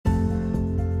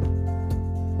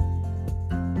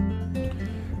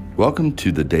Welcome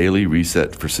to the Daily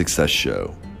Reset for Success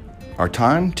show. Our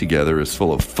time together is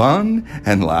full of fun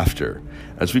and laughter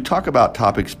as we talk about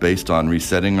topics based on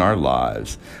resetting our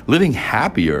lives, living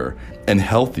happier and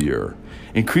healthier,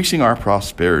 increasing our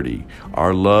prosperity,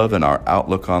 our love, and our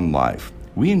outlook on life.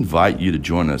 We invite you to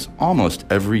join us almost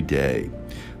every day.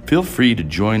 Feel free to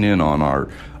join in on our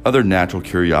other Natural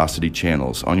Curiosity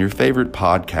channels on your favorite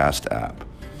podcast app,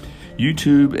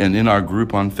 YouTube, and in our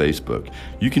group on Facebook.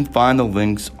 You can find the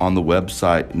links on the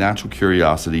website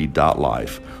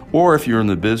naturalcuriosity.life, or if you're in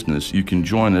the business, you can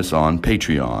join us on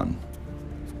Patreon.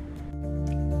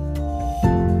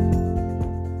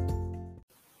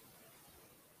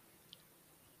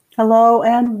 Hello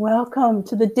and welcome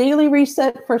to the Daily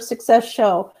Reset for Success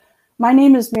show. My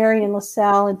name is Marian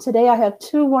LaSalle, and today I have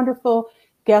two wonderful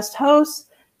guest hosts,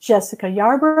 Jessica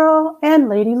Yarborough and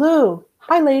Lady Lou.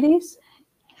 Hi, ladies.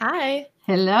 Hi.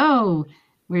 Hello.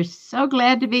 We're so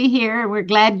glad to be here. We're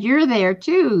glad you're there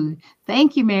too.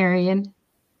 Thank you, Marian.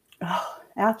 Oh,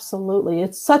 absolutely.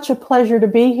 It's such a pleasure to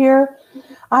be here.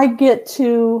 I get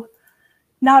to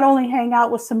not only hang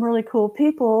out with some really cool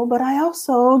people, but I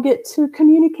also get to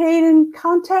communicate and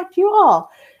contact you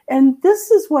all. And this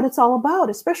is what it's all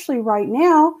about, especially right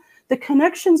now. The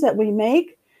connections that we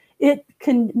make, it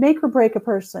can make or break a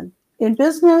person in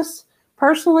business,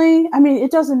 personally. I mean,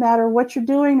 it doesn't matter what you're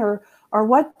doing or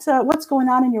what's going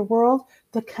on in your world.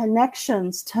 The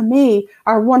connections, to me,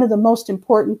 are one of the most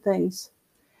important things.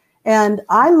 And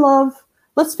I love,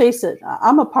 let's face it,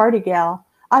 I'm a party gal.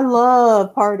 I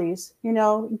love parties. You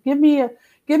know, give me a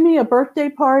birthday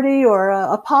party or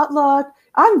a potluck.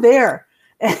 I'm there.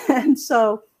 And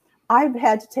so I've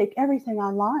had to take everything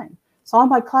online. So all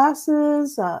my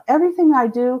classes, everything I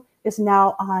do is now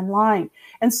online.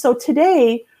 And so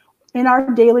today, in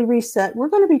our Daily Reset, we're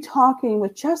going to be talking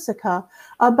with Jessica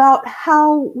about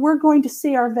how we're going to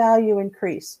see our value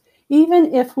increase,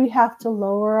 even if we have to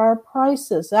lower our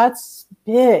prices. That's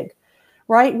big,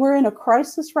 right? We're in a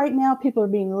crisis right now. People are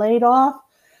being laid off.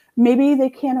 Maybe they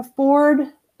can't afford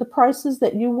the prices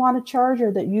that you want to charge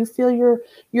or that you feel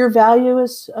your value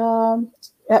is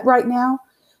at right now.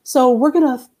 So we're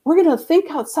gonna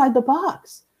think outside the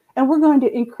box, and we're going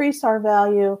to increase our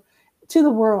value to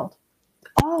the world,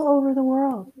 all over the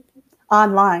world,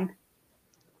 online.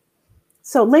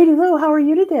 So, Lady Lou, how are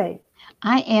you today?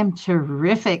 I am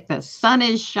terrific. The sun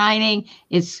is shining.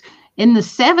 It's in the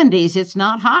 70s. It's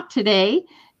not hot today.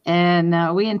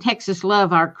 And we in Texas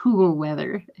love our cool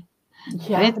weather.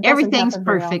 Yeah, everything's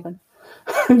perfect.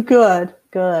 Good.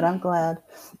 I'm glad.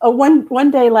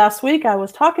 One day last week, I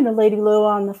was talking to Lady Lou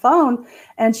on the phone,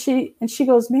 and she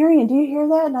goes, "Marian, do you hear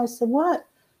that?" And I said, "What?"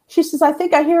 She says, "I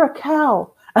think I hear a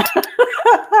cow."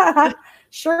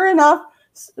 Sure enough,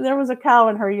 there was a cow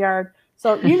in her yard.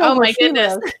 So you know where she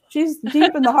lives. She's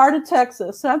deep in the heart of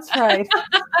Texas. That's right.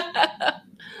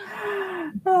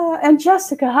 And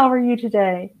Jessica, how are you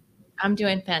today? I'm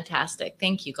doing fantastic.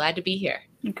 Thank you. Glad to be here.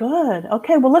 Good.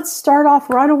 Okay, well, let's start off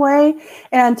right away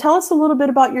and tell us a little bit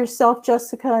about yourself,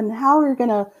 Jessica, and how you're going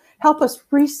to help us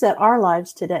reset our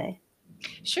lives today.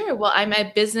 Sure. Well, I'm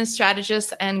a business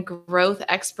strategist and growth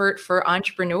expert for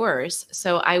entrepreneurs.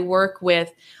 So I work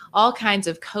with all kinds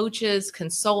of coaches,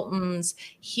 consultants,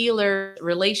 healers,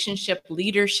 relationship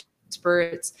leadership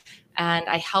experts, and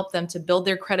I help them to build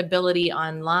their credibility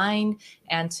online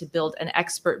and to build an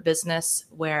expert business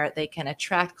where they can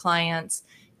attract clients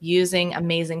using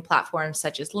amazing platforms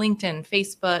such as LinkedIn,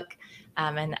 Facebook,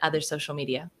 and other social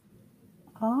media.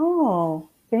 Oh,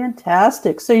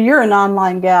 fantastic. So you're an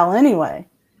online gal anyway.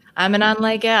 I'm an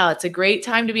online gal. It's a great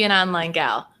time to be an online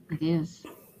gal. It is.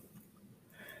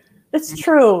 It's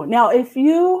true. Now,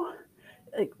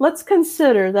 let's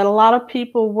consider that a lot of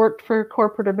people worked for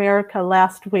corporate America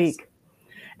last week,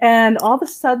 and all of a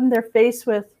sudden they're faced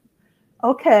with,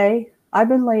 okay, I've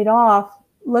been laid off.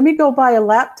 Let me go buy a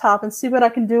laptop and see what I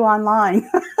can do online.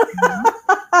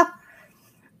 Mm-hmm.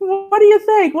 What do you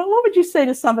think? What would you say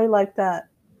to somebody like that?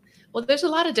 Well, there's a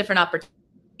lot of different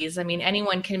opportunities. I mean,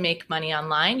 anyone can make money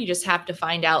online. You just have to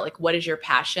find out, like, what is your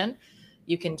passion?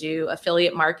 You can do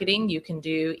affiliate marketing. You can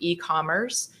do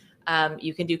e-commerce.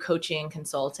 You can do coaching and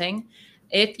consulting.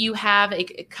 If you have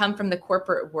come from the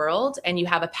corporate world and you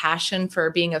have a passion for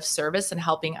being of service and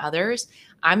helping others,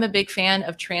 I'm a big fan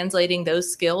of translating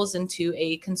those skills into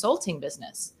a consulting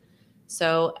business.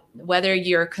 So whether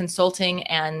you're consulting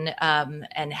and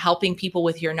helping people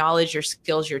with your knowledge, your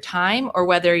skills, your time, or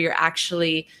whether you're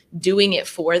actually doing it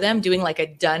for them, doing like a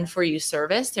done for you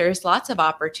service, there's lots of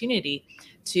opportunity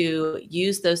to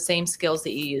use those same skills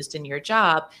that you used in your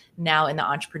job now in the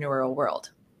entrepreneurial world.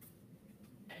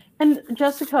 And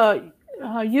Jessica,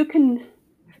 you can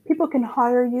people can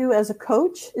hire you as a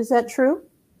coach. Is that true?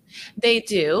 They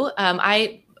do.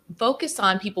 I focus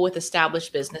on people with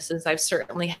established businesses. I've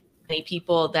certainly had many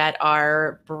people that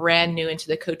are brand new into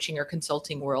the coaching or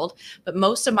consulting world, but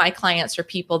most of my clients are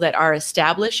people that are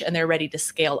established and they're ready to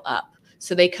scale up.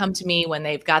 So they come to me when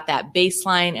they've got that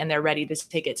baseline and they're ready to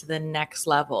take it to the next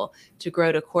level to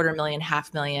grow to $250,000,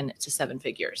 $500,000 to 7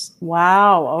 figures.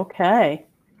 Wow. Okay.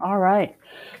 All right.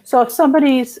 So if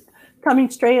somebody's coming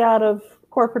straight out of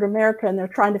corporate America and they're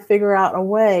trying to figure out a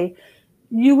way,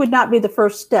 you would not be the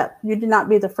first step. You would not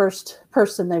be the first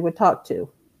person they would talk to.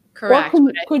 Correct.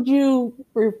 Or could you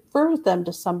refer them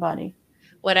to somebody?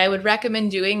 What I would recommend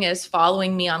doing is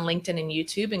following me on LinkedIn and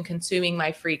YouTube and consuming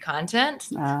my free content.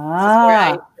 This is where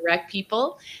I direct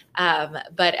people.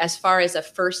 But as far as a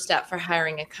first step for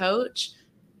hiring a coach,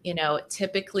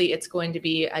 typically it's going to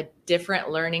be a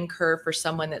different learning curve for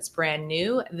someone that's brand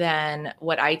new than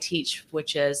what I teach,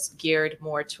 which is geared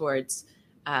more towards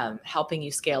helping you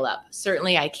scale up.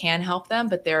 Certainly I can help them,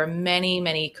 but there are many,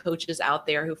 many coaches out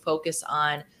there who focus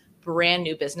on brand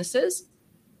new businesses.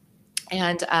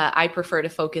 And I prefer to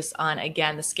focus on,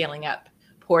 again, the scaling up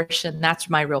portion. That's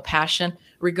my real passion.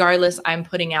 Regardless, I'm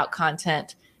putting out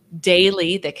content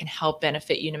daily that can help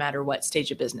benefit you no matter what stage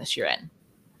of business you're in.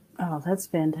 Oh, that's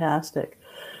fantastic.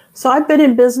 So I've been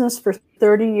in business for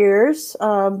 30 years.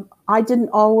 I didn't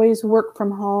always work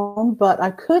from home, but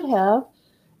I could have.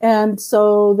 And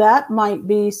so that might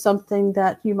be something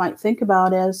that you might think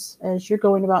about as you're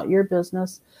going about your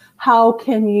business. How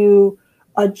can you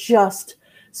adjust?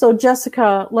 So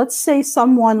Jessica, let's say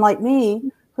someone like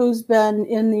me who's been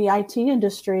in the IT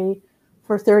industry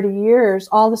for 30 years,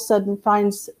 all of a sudden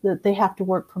finds that they have to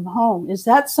work from home. Is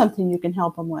that something you can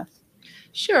help them with?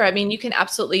 Sure. I mean, you can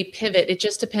absolutely pivot. It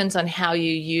just depends on how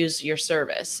you use your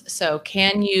service. So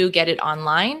can you get it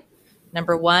online?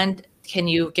 Number one, can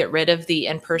you get rid of the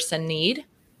in-person need?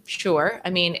 Sure. I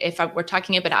mean, if we're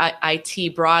talking about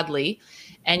IT broadly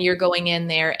and you're going in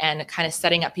there and kind of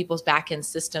setting up people's back-end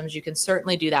systems, you can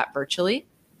certainly do that virtually.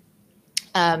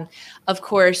 Of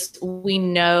course, we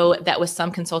know that with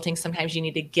some consulting, sometimes you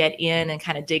need to get in and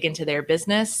kind of dig into their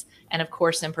business. And of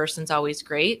course, in-person is always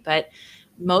great, but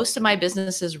most of my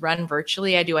businesses run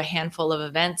virtually. I do a handful of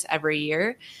events every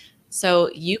year. So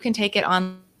you can take it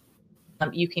on.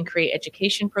 You can create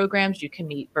education programs. You can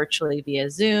meet virtually via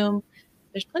Zoom.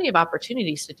 There's plenty of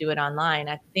opportunities to do it online.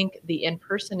 I think the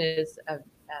in-person is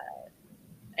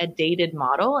a dated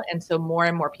model. And so more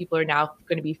and more people are now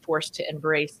going to be forced to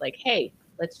embrace like, hey,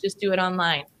 let's just do it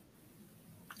online.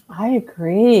 I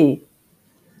agree.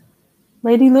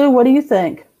 Lady Lou, what do you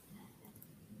think?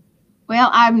 Well,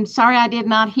 I'm sorry I did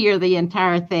not hear the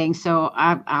entire thing, so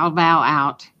I'll bow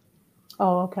out.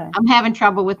 Oh, okay. I'm having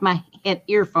trouble with my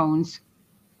earphones.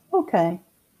 Okay.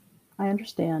 I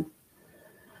understand.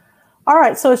 All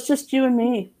right. So it's just you and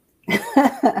me.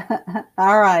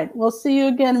 All right. We'll see you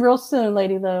again real soon,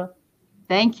 Lady Lou.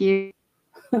 Thank you.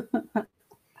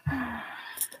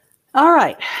 All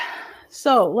right.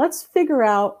 So let's figure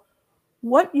out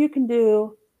what you can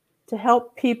do to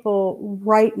help people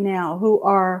right now who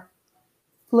are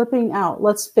flipping out.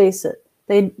 Let's face it.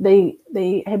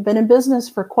 They have been in business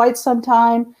for quite some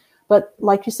time, but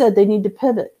like you said, they need to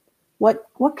pivot.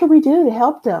 What can we do to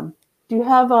help them? Do you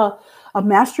have a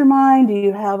mastermind? Do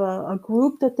you have a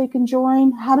group that they can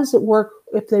join? How does it work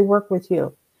if they work with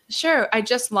you? Sure. I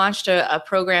just launched a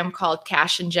program called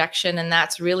Cash Injection, and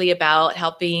that's really about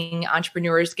helping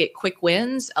entrepreneurs get quick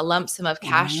wins, a lump sum of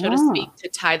cash, so to speak, to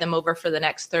tie them over for the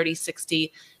next 30,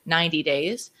 60, 90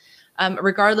 days.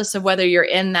 Regardless of whether you're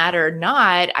in that or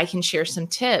not, I can share some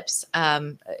tips.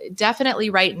 Definitely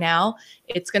right now,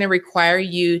 it's going to require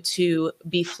you to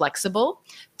be flexible,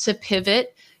 to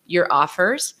pivot your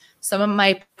offers. Some of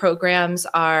my programs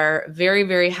are very,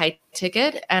 very high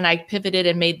ticket, and I pivoted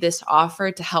and made this offer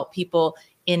to help people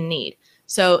in need.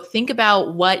 So think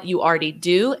about what you already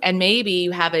do, and maybe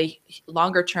you have a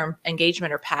longer term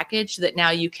engagement or package that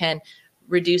now you can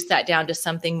reduce that down to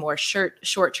something more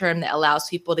short term that allows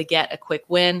people to get a quick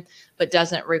win, but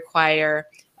doesn't require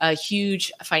a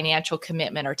huge financial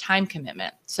commitment or time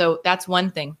commitment. So that's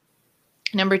one thing.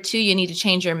 Number two, you need to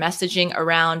change your messaging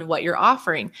around what you're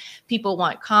offering. People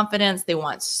want confidence. They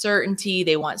want certainty.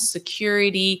 They want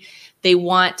security. They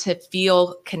want to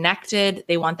feel connected.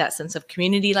 They want that sense of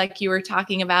community like you were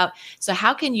talking about. So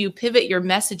how can you pivot your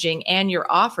messaging and your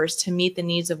offers to meet the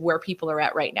needs of where people are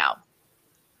at right now?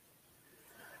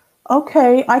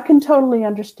 Okay, I can totally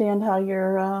understand how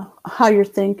you're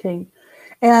thinking.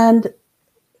 And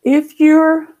if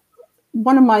you're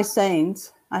one of my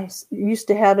sayings, I used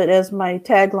to have it as my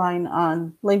tagline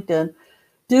on LinkedIn,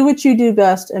 do what you do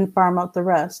best and farm out the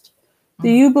rest. Do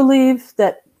you believe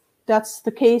that that's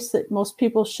the case, that most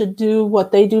people should do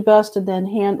what they do best and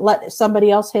then let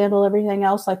somebody else handle everything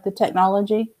else, like the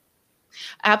technology?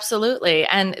 Absolutely.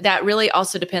 And that really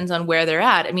also depends on where they're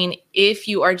at. I mean, if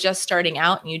you are just starting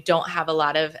out and you don't have a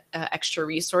lot of extra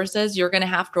resources, you're going to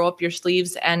have to roll up your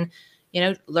sleeves and,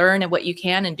 learn what you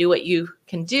can and do what you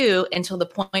can do until the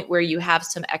point where you have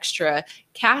some extra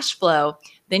cash flow.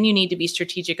 Then you need to be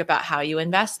strategic about how you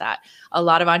invest that. A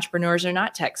lot of entrepreneurs are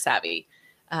not tech savvy.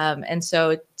 And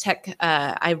so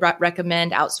I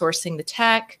recommend outsourcing the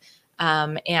tech.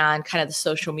 And kind of the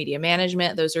social media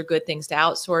management. Those are good things to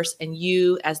outsource. And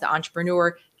you, as the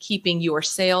entrepreneur, keeping your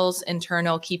sales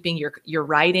internal, keeping your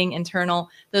writing internal.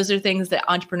 Those are things that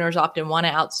entrepreneurs often want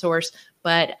to outsource,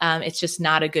 but it's just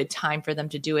not a good time for them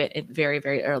to do it at very,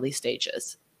 very early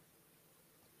stages.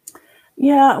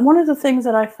 Yeah, one of the things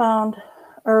that I found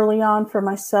early on for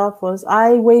myself was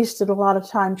I wasted a lot of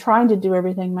time trying to do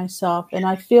everything myself. And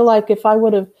I feel like if I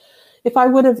could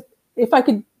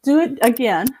do it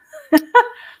again,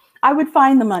 I would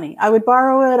find the money. I would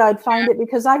borrow it. I'd find it,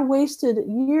 because I'd wasted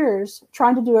years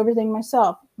trying to do everything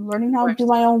myself, learning how to do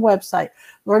my own website,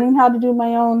 learning how to do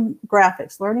my own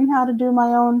graphics, learning how to do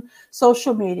my own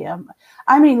social media.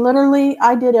 I mean, literally,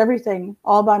 I did everything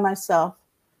all by myself,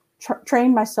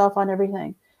 trained myself on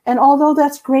everything. And although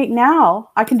that's great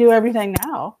now, I can do everything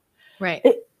now. Right.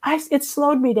 It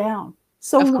slowed me down.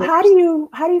 So how do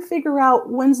you figure out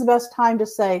when's the best time to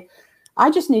say, I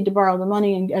just need to borrow the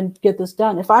money and get this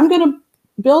done? If I'm going to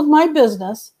build my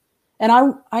business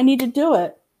and I need to do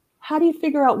it, how do you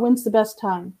figure out when's the best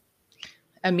time?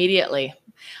 Immediately.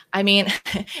 I mean,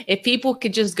 if people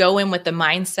could just go in with the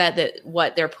mindset that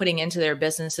what they're putting into their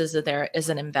businesses that there is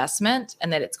an investment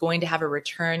and that it's going to have a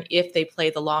return if they play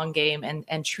the long game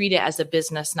and treat it as a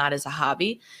business, not as a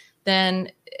hobby,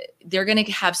 then they're going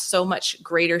to have so much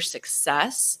greater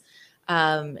success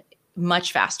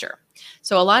much faster.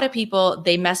 So a lot of people,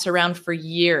 they mess around for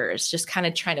years, just kind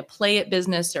of trying to play at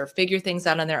business or figure things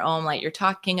out on their own, like you're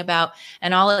talking about.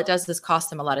 And all it does is cost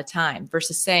them a lot of time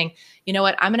versus saying, you know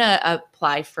what, I'm going to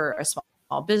apply for a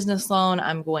small business loan.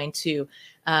 I'm going to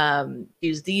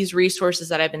use these resources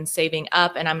that I've been saving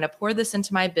up, and I'm going to pour this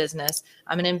into my business.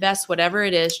 I'm going to invest whatever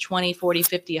it is, $20, $40,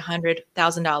 $50,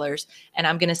 $100,000. And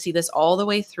I'm going to see this all the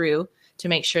way through to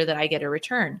make sure that I get a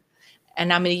return.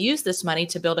 And I'm going to use this money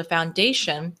to build a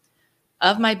foundation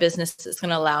of my business that's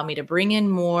going to allow me to bring in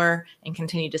more and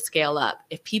continue to scale up.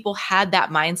 If people had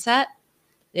that mindset,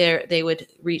 they would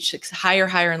reach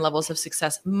higher and levels of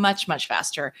success much, much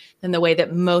faster than the way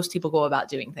that most people go about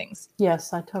doing things.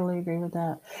 Yes, I totally agree with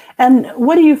that. And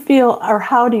what do you feel, or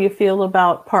how do you feel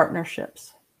about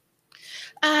partnerships?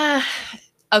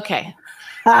 Okay.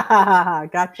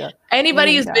 Gotcha.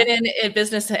 Anybody who's been in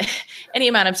business any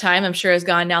amount of time, I'm sure, has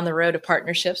gone down the road of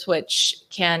partnerships, which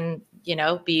can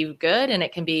be good and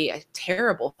it can be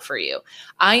terrible for you.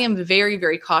 I am very,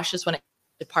 very cautious when it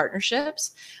comes to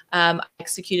partnerships. I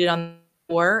executed on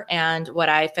before, and what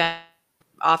I found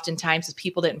oftentimes is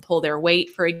people didn't pull their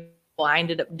weight. For example, I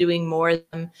ended up doing more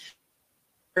than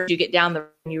you get down the road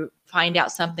and you find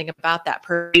out something about that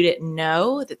person you didn't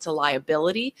know that's a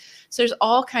liability. So there's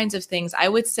all kinds of things. I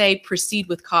would say proceed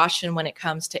with caution when it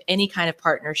comes to any kind of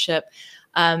partnership.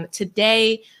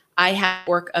 Today, I have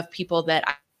work of people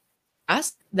that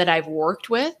I've worked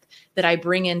with, that I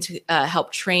bring in to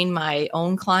help train my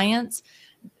own clients.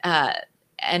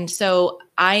 And so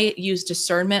I use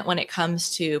discernment when it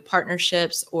comes to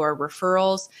partnerships or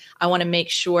referrals. I want to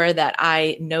make sure that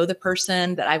I know the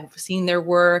person, that I've seen their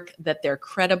work, that they're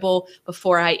credible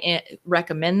before I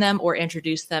recommend them or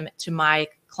introduce them to my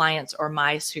clients or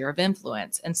my sphere of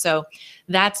influence. And so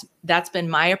that's been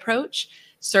my approach.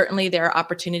 Certainly there are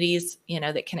opportunities,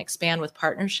 that can expand with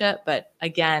partnership, but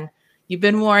again, you've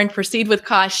been warned, proceed with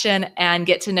caution and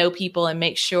get to know people and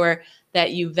make sure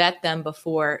that you vet them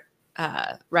before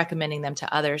recommending them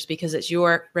to others, because it's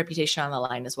your reputation on the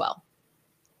line as well.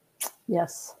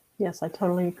 Yes, I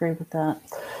totally agree with that.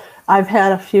 I've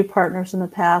had a few partners in the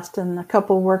past, and a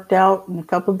couple worked out and a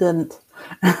couple didn't.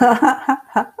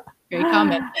 Very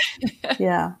common.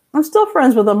 Yeah, I'm still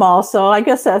friends with them all, so I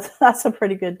guess that's a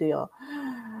pretty good deal.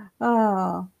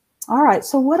 All right,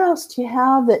 so what else do you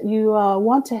have that you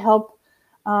want to help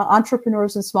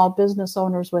entrepreneurs and small business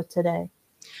owners with today?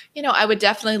 I would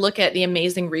definitely look at the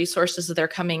amazing resources that are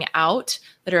coming out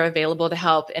that are available to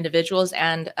help individuals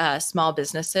and small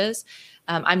businesses.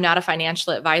 I'm not a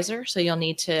financial advisor, so you'll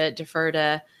need to defer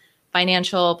to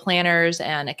financial planners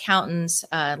and accountants,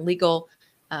 legal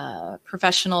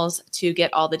professionals to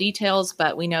get all the details.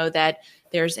 But we know that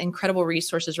there's incredible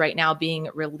resources right now being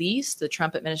released. The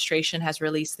Trump administration has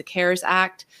released the CARES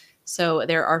Act, So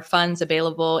there are funds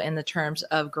available in the terms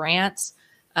of grants,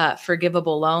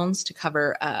 forgivable loans to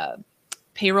cover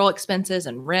payroll expenses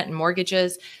and rent and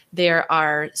mortgages. There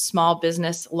are small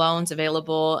business loans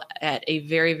available at a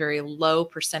very, very low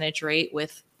percentage rate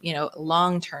with,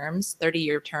 long terms,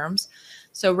 30-year terms.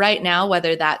 So right now,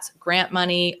 whether that's grant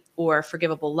money or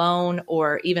forgivable loan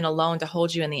or even a loan to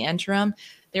hold you in the interim,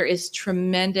 there is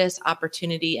tremendous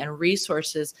opportunity and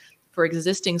resources for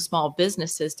existing small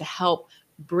businesses to help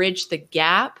bridge the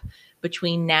gap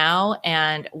between now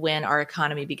and when our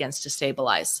economy begins to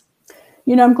stabilize.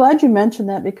 I'm glad you mentioned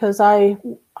that, because I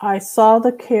saw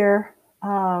the CARE,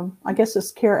 I guess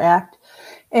it's CARE Act,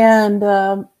 and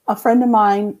a friend of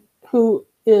mine who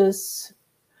is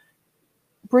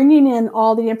bringing in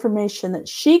all the information that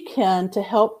she can to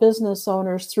help business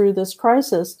owners through this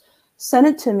crisis, sent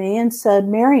it to me and said,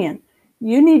 Marion,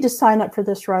 you need to sign up for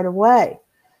this right away.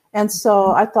 And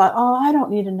so I thought, I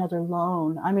don't need another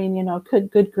loan. I mean,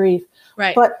 good grief.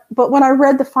 Right. But when I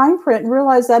read the fine print and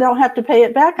realized I don't have to pay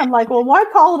it back, I'm like, well, why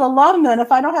call it a loan then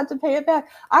if I don't have to pay it back?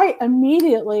 I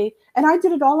immediately, and I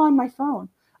did it all on my phone.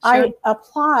 Sure. I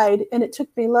applied, and it took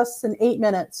me less than 8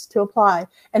 minutes to apply.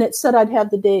 And it said I'd have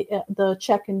the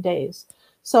check in days.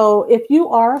 So if you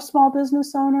are a small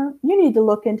business owner, you need to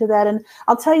look into that. And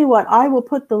I'll tell you what, I will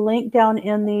put the link down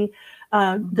in the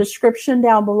description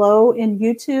down below in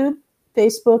YouTube,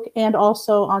 Facebook, and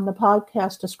also on the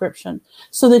podcast description,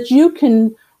 so that you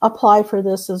can apply for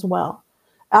this as well.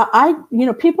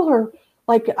 People are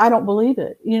like, I don't believe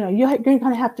it. You're going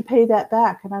to have to pay that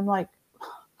back. And I'm like,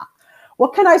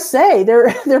 what can I say?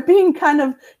 They're being kind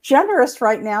of generous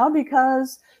right now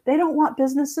because they don't want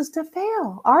businesses to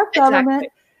fail. Our government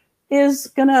is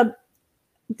going to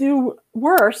do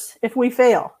worse if we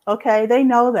fail. Okay. They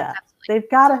know that. Absolutely. They've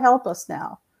got to help us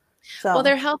now. So. Well,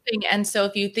 they're helping. And so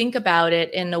if you think about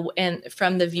it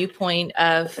from the viewpoint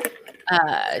of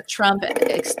Trump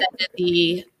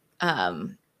extended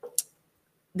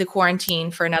the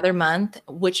quarantine for another month,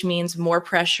 which means more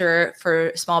pressure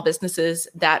for small businesses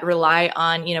that rely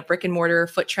on, brick and mortar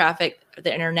foot traffic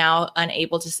that are now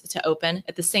unable to open.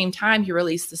 At the same time, he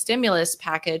released the stimulus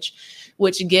package,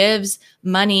 which gives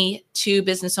money to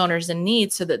business owners in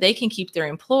need so that they can keep their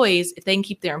employees. If they can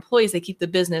keep their employees, they keep the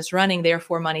business running,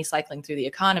 therefore money cycling through the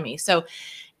economy. So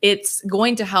it's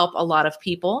going to help a lot of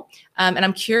people. And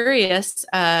I'm curious,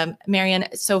 Marion,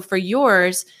 so for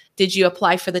yours, did you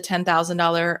apply for the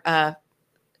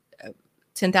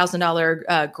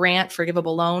 $10,000 grant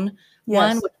forgivable loan?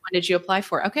 Yes. Which one did you apply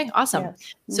for? Okay, awesome.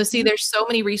 Yes. So see, there's so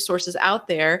many resources out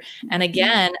there. And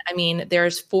again, I mean,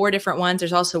 there's 4 different ones.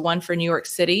 There's also one for New York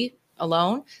City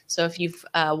alone. So if you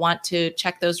want to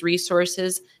check those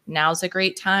resources, now's a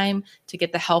great time to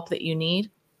get the help that you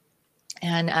need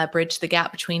and bridge the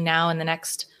gap between now and the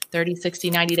next 30,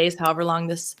 60, 90 days, however long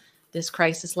this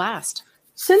crisis lasts.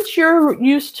 Since you're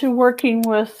used to working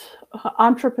with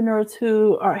entrepreneurs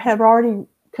who have already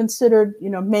considered,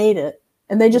 made it,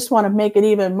 and they just want to make it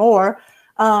even more,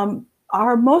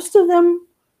 are most of them,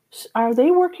 are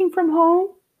they working from home,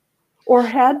 or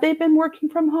had they been working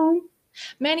from home?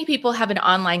 Many people have an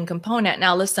online component.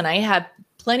 Now, listen, I have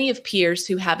plenty of peers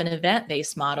who have an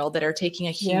event-based model that are taking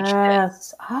a huge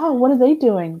Yes. Oh, what are they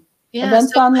doing? Yeah,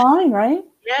 Events online, right?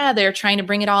 Yeah, they're trying to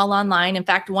bring it all online. In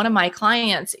fact, one of my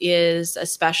clients is a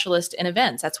specialist in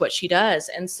events. That's what she does.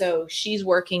 And so she's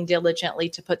working diligently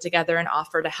to put together an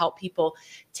offer to help people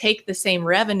take the same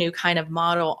revenue kind of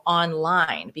model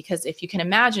online. Because if you can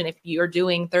imagine, if you're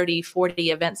doing 30,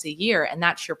 40 events a year, and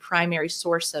that's your primary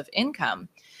source of income,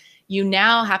 you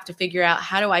now have to figure out,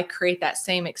 how do I create that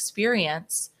same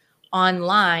experience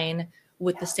online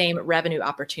with the same revenue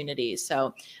opportunities?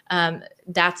 So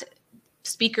that's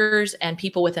speakers and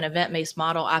people with an event-based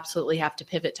model absolutely have to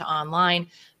pivot to online.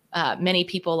 Many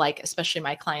people, like especially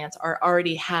my clients,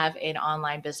 already have an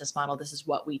online business model. This is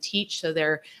what we teach. So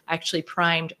they're actually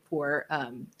primed for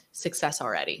success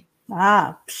already.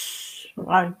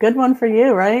 Good one for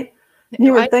you, right?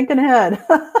 You were thinking ahead.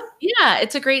 Yeah,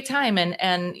 it's a great time.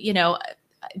 And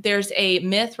there's a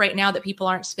myth right now that people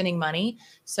aren't spending money.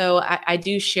 So I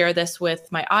do share this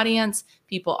with my audience.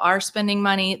 People are spending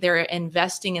money. They're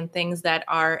investing in things that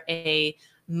are a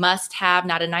must-have,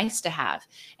 not a nice-to-have.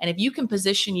 And if you can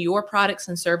position your products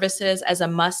and services as a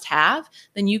must-have,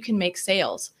 then you can make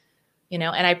sales. And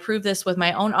I prove this with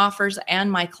my own offers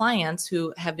and my clients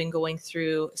who have been going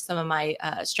through some of my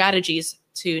strategies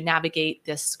to navigate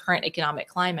this current economic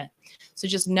climate. So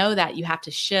just know that you have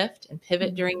to shift and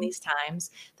pivot during these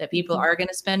times, that people are going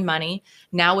to spend money.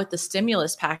 Now with the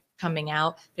stimulus pack coming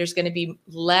out, there's going to be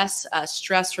less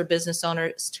stress for business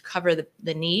owners to cover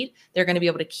the need. They're going to be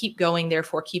able to keep going,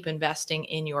 therefore keep investing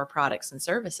in your products and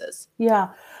services. Yeah.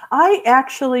 I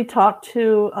actually talked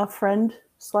to a friend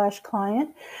 /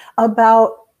 client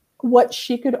about what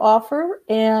she could offer,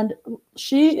 and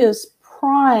she is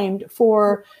primed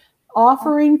for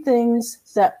offering things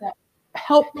that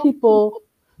help people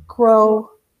grow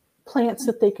plants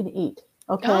that they can eat.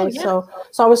 Okay. Oh, yeah.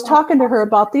 So I was talking to her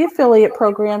about the affiliate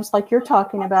programs like you're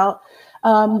talking about.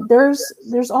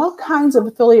 There's all kinds of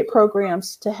affiliate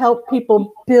programs to help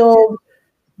people build,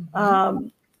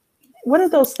 what are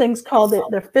those things called?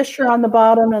 The fish are on the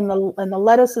bottom and the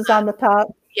lettuce is on the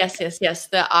top. Yes.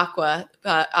 The aqua,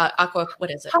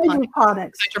 what is it?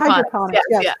 Hydroponics.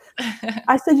 Yes.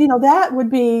 I said, that would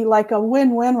be like a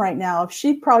win-win right now.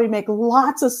 She'd probably make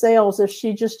lots of sales if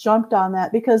she just jumped on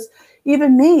that, because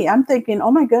even me, I'm thinking, oh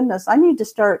my goodness, I need to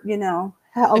start, a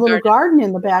little garden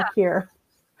in the back here.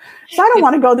 So I don't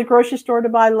want to go to the grocery store to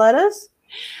buy lettuce.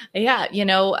 Yeah.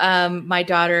 My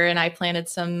daughter and I planted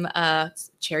some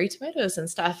cherry tomatoes and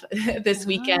stuff this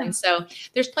weekend. So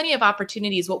there's plenty of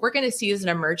opportunities. What we're going to see is an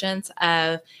emergence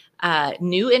of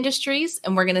new industries,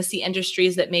 and we're going to see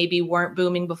industries that maybe weren't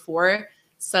booming before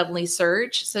suddenly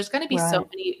surge. So there's going to be so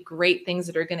many great things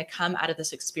that are going to come out of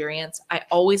this experience. I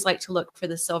always like to look for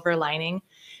the silver lining.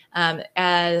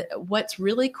 What's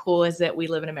really cool is that we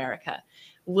live in America,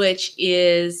 which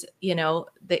is,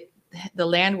 the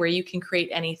land where you can create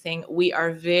anything. We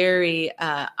are very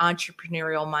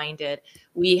entrepreneurial minded.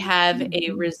 We have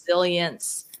a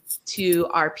resilience to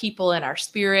our people and our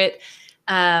spirit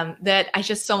that I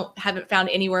just haven't found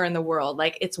anywhere in the world.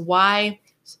 Like, it's why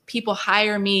people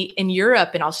hire me in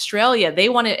Europe and Australia. They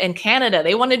want to, in Canada,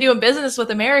 they want to do business with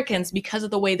Americans because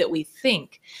of the way that we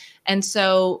think. And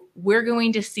so we're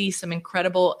going to see some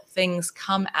incredible things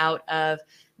come out of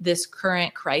this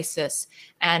current crisis.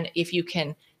 And if you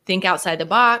can think outside the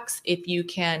box, if you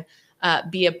can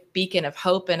be a beacon of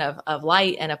hope and of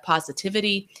light and of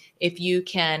positivity, if you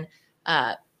can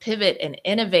pivot and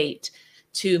innovate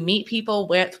to meet people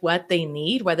with what they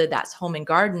need, whether that's home and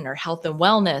garden or health and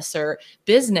wellness or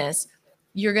business,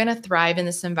 you're going to thrive in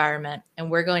this environment,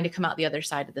 and we're going to come out the other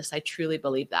side of this. I truly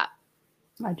believe that.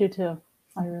 I do too.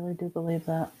 I really do believe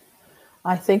that.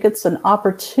 I think it's an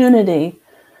opportunity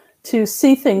to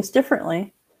see things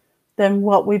differently than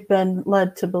what we've been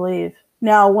led to believe.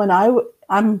 Now, when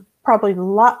I'm probably a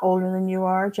lot older than you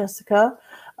are, Jessica.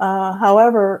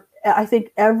 However, I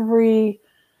think every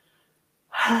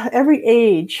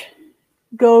age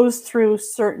goes through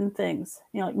certain things.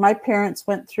 Like my parents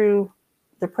went through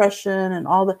depression and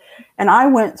and I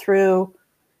went through,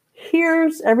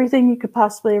 here's everything you could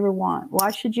possibly ever want.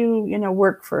 Why should you,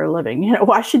 work for a living?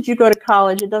 Why should you go to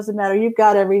college? It doesn't matter. You've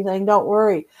got everything. Don't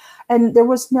worry. And there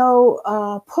was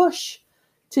no push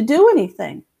to do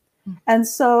anything. And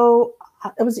so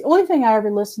it was the only thing I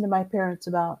ever listened to my parents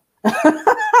about.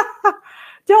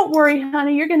 Don't worry,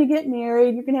 honey, you're going to get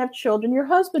married. You're going to have children. Your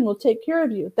husband will take care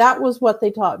of you. That was what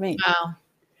they taught me. Wow.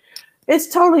 It's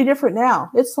totally different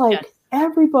now. It's like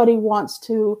everybody wants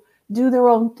to do their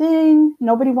own thing.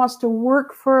 Nobody wants to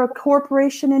work for a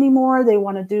corporation anymore. They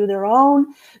want to do their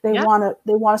own. They want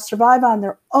to survive on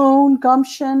their own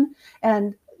gumption.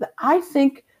 And I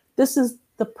think this is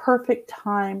the perfect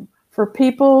time for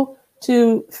people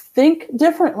to think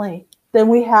differently than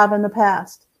we have in the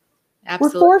past.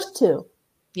 Absolutely. We're forced to.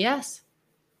 Yes.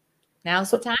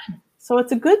 Now's the time. So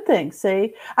it's a good thing.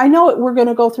 See, I know we're going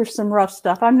to go through some rough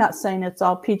stuff. I'm not saying it's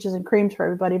all peaches and cream for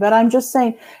everybody, but I'm just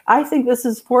saying I think this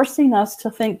is forcing us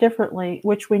to think differently,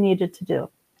 which we needed to do.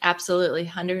 Absolutely.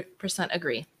 100%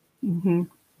 agree. Mm-hmm.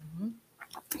 Mm-hmm.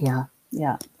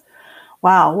 Yeah.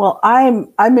 Wow. Well,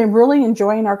 I've been really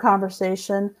enjoying our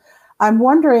conversation. I'm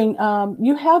wondering,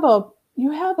 you have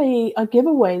a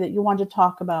giveaway that you want to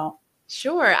talk about.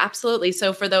 Sure, absolutely.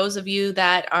 So for those of you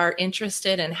that are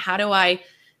interested in how do I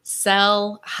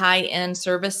sell high-end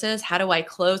services, how do I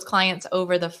close clients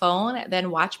over the phone,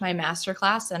 then watch my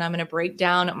masterclass, and I'm going to break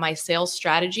down my sales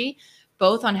strategy,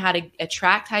 both on how to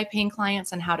attract high-paying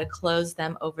clients and how to close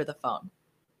them over the phone.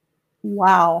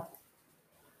 Wow.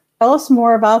 Tell us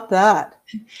more about that.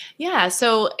 Yeah.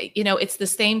 So, it's the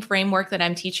same framework that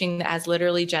I'm teaching that has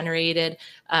literally generated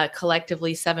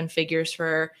collectively 7 figures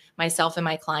for myself and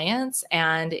my clients.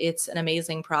 And it's an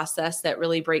amazing process that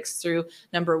really breaks through,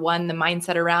 number 1, the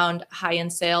mindset around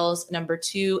high-end sales. Number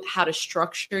 2, how to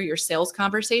structure your sales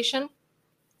conversation.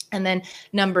 And then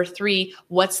number 3,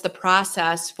 what's the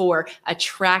process for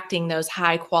attracting those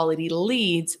high quality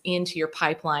leads into your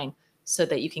pipeline so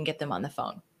that you can get them on the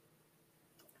phone.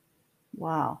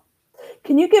 Wow.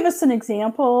 Can you give us an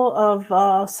example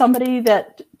of somebody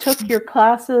that took your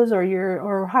classes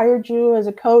or hired you as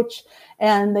a coach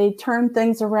and they turned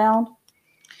things around?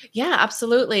 Yeah,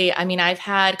 absolutely. I mean, I've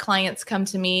had clients come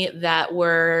to me that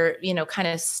were, kind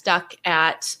of stuck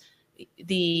at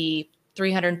the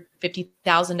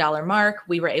 $350,000 mark.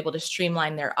 We were able to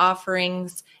streamline their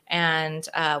offerings. And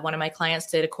one of my clients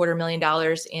did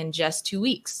 $250,000 in just 2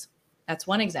 weeks. That's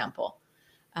one example,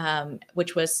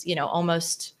 which was,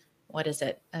 almost,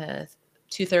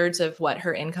 2/3 of what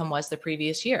her income was the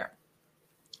previous year.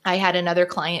 I had another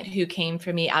client who came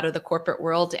for me out of the corporate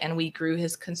world, and we grew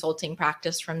his consulting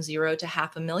practice from 0 to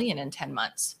 $500,000 in 10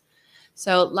 months.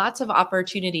 So lots of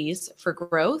opportunities for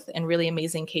growth and really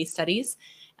amazing case studies.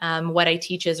 What I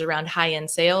teach is around high-end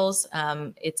sales.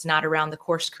 It's not around the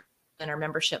course and our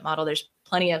membership model. There's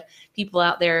plenty of people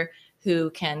out there who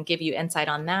can give you insight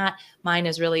on that. Mine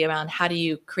is really around how do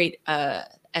you create a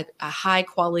high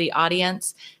quality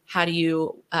audience? How do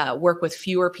you work with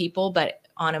fewer people, but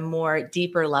on a more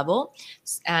deeper level?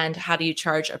 And how do you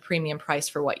charge a premium price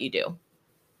for what you do?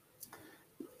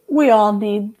 We all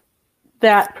need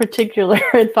that particular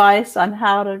advice on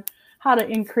how to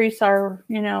increase our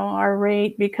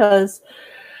rate, because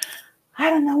I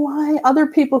don't know why other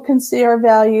people can see our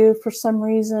value for some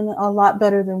reason a lot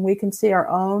better than we can see our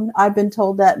own. I've been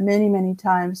told that many, many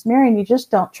times. Marion, you just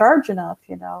don't charge enough,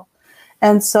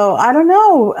 And so I don't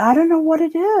know what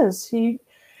it is.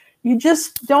 You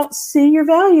just don't see your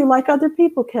value like other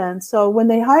people can. So when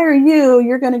they hire you,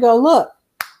 you're going to go, look,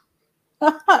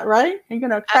 right? You're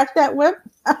going to crack that whip.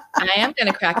 I am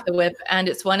going to crack the whip. And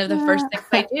it's one of the first things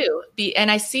I do. And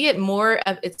I see it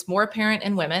it's more apparent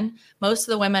in women. Most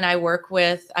of the women I work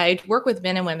with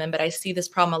men and women, but I see this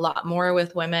problem a lot more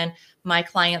with women. My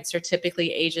clients are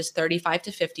typically ages 35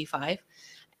 to 55.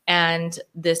 And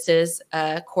this is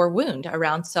a core wound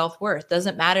around self-worth.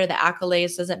 Doesn't matter the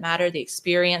accolades, doesn't matter the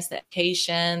experience, the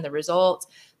education, the results.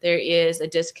 There is a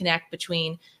disconnect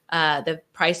between the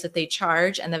price that they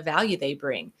charge and the value they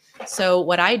bring. So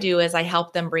what I do is I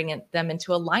help them bring them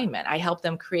into alignment. I help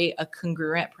them create a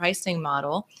congruent pricing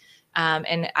model,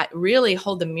 and I really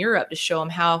hold the mirror up to show them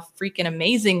how freaking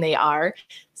amazing they are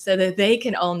so that they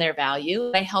can own their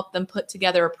value. I help them put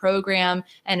together a program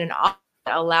and an offer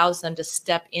that allows them to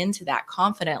step into that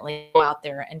confidently, go out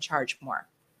there and charge more.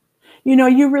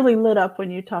 You really lit up when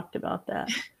you talked about that.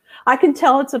 I can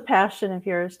tell it's a passion of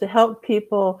yours to help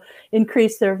people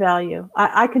increase their value.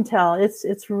 I can tell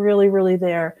it's really, really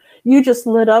there. You just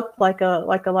lit up like a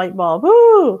light bulb.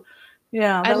 Woo!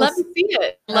 Yeah. I love to see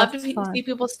it. I love to see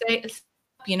people stay.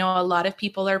 A lot of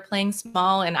people are playing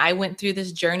small, and I went through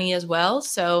this journey as well.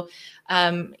 So,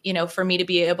 for me to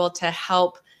be able to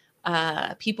help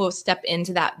people step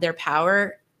into their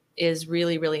power is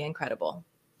really, really incredible.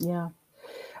 Yeah.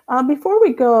 Before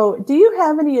we go, do you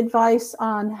have any advice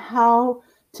on how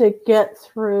to get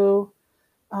through?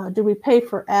 Do we pay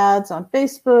for ads on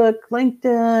Facebook,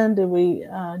 LinkedIn?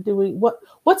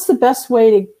 What's the best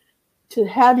way to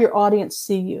have your audience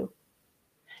see you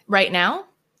right now?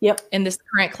 Yep. In this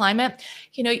current climate,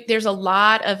 there's a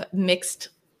lot of mixed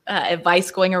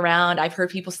advice going around. I've heard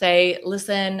people say,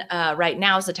 listen, right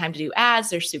now is the time to do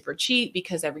ads. They're super cheap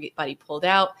because everybody pulled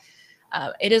out.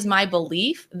 It is my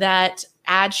belief that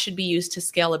ads should be used to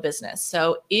scale a business.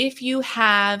 So if you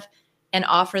have an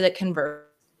offer that converts,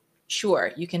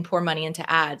 sure, you can pour money into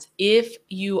ads. If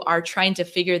you are trying to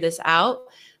figure this out,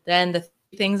 then the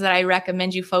things that I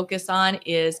recommend you focus on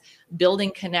is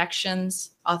building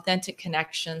connections, authentic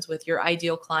connections with your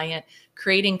ideal client,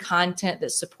 creating content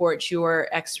that supports your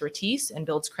expertise and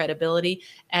builds credibility,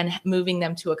 and moving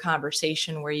them to a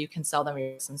conversation where you can sell them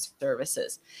your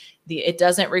services. It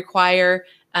doesn't require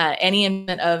any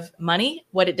investment of money.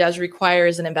 What it does require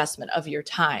is an investment of your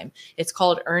time. It's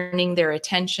called earning their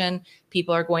attention.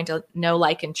 People are going to know,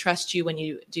 like, and trust you when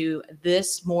you do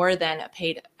this more than a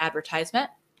paid advertisement.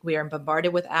 We are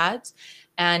bombarded with ads,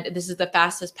 and this is the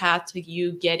fastest path to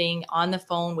you getting on the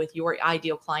phone with your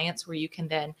ideal clients, where you can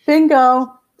then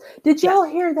bingo. Did y'all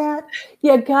hear that?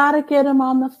 You gotta get them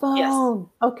on the phone. Yes.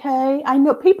 Okay. I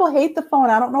know people hate the phone.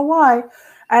 I don't know why.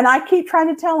 And I keep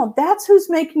trying to tell them that's who's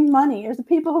making money, is the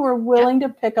people who are willing to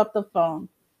pick up the phone.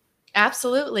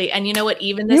 Absolutely. And you know what?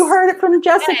 Even you heard it from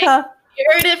Jessica. You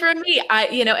heard it from me.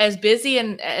 As busy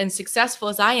and successful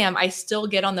as I am, I still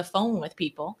get on the phone with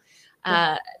people.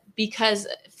 because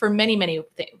for many, many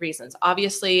reasons.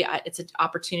 Obviously, it's an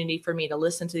opportunity for me to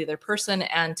listen to the other person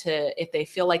and to, if they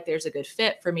feel like there's a good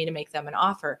fit, for me to make them an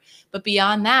offer. But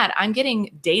beyond that, I'm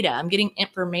getting data, I'm getting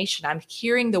information, I'm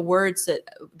hearing the words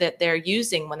that they're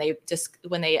using when they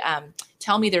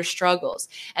tell me their struggles.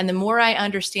 And the more I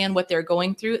understand what they're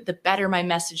going through, the better my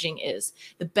messaging is,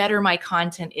 the better my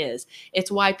content is.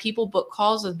 It's why people book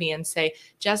calls with me and say,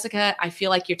 Jessica, I feel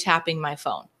like you're tapping my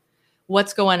phone.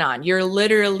 What's going on? You're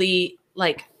literally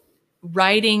like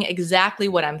writing exactly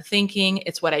what I'm thinking.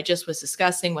 It's what I just was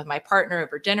discussing with my partner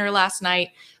over dinner last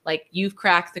night. Like, you've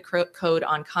cracked the code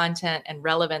on content and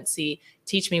relevancy.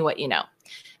 Teach me what you know.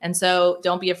 And so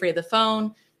don't be afraid of the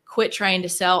phone. Quit trying to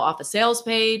sell off a sales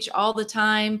page all the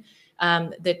time.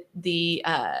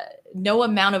 No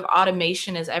amount of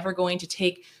automation is ever going to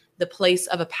take the place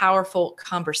of a powerful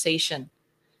conversation.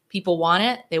 People want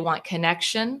it. They want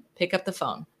connection. Pick up the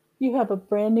phone. You have a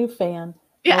brand new fan.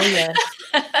 Yeah. Oh, yes.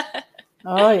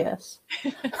 Oh, yes.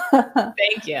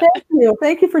 Thank you. Thank you.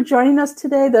 Thank you for joining us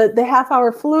today. The half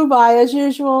hour flew by as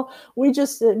usual. We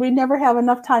never have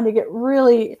enough time to get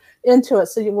really into it.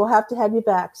 So we'll have to have you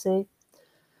back. See?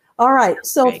 All right.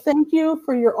 So Great. Thank you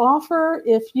for your offer.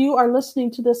 If you are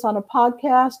listening to this on a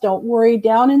podcast, don't worry.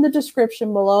 Down in the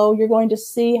description below, you're going to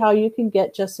see how you can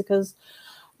get Jessica's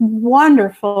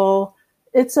wonderful.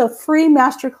 It's a free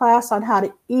masterclass on how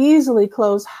to easily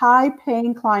close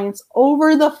high-paying clients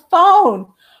over the phone.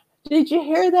 Did you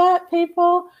hear that,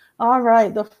 people? All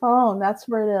right, the phone, that's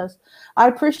where it is. I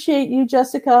appreciate you,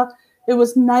 Jessica. It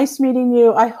was nice meeting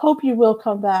you. I hope you will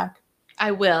come back.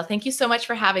 I will. Thank you so much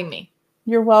for having me.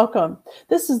 You're welcome.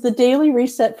 This is the Daily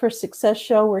Reset for Success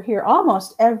show. We're here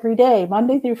almost every day,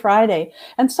 Monday through Friday,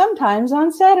 and sometimes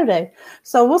on Saturday.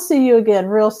 So we'll see you again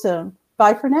real soon.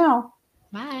 Bye for now.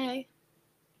 Bye.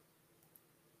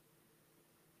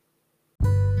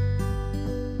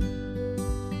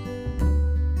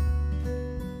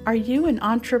 Are you an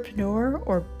entrepreneur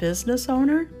or business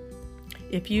owner?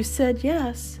 If you said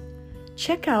yes,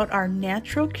 check out our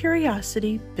Natural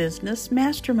Curiosity Business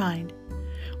Mastermind.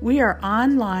 We are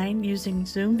online using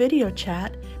Zoom video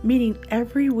chat, meeting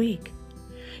every week.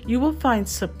 You will find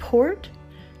support,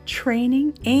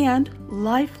 training, and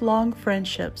lifelong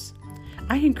friendships.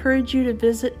 I encourage you to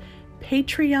visit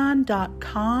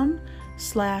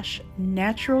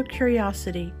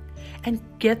patreon.com/naturalcuriosity and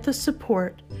get the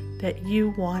support that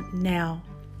you want now.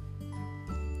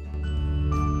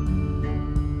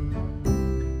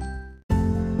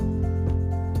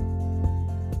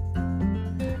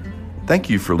 Thank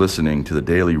you for listening to the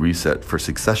Daily Reset for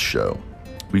Success show.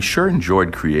 We sure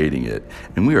enjoyed creating it,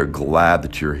 and we are glad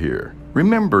that you're here.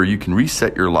 Remember, you can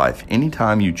reset your life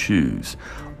anytime you choose.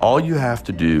 All you have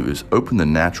to do is open the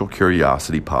Natural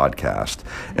Curiosity podcast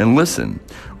and listen,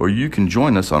 or you can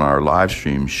join us on our live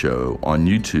stream show on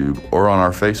YouTube or on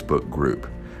our Facebook group.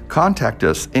 Contact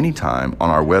us anytime on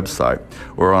our website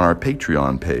or on our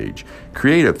Patreon page.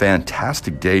 Create a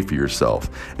fantastic day for yourself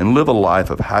and live a life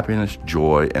of happiness,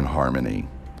 joy, and harmony.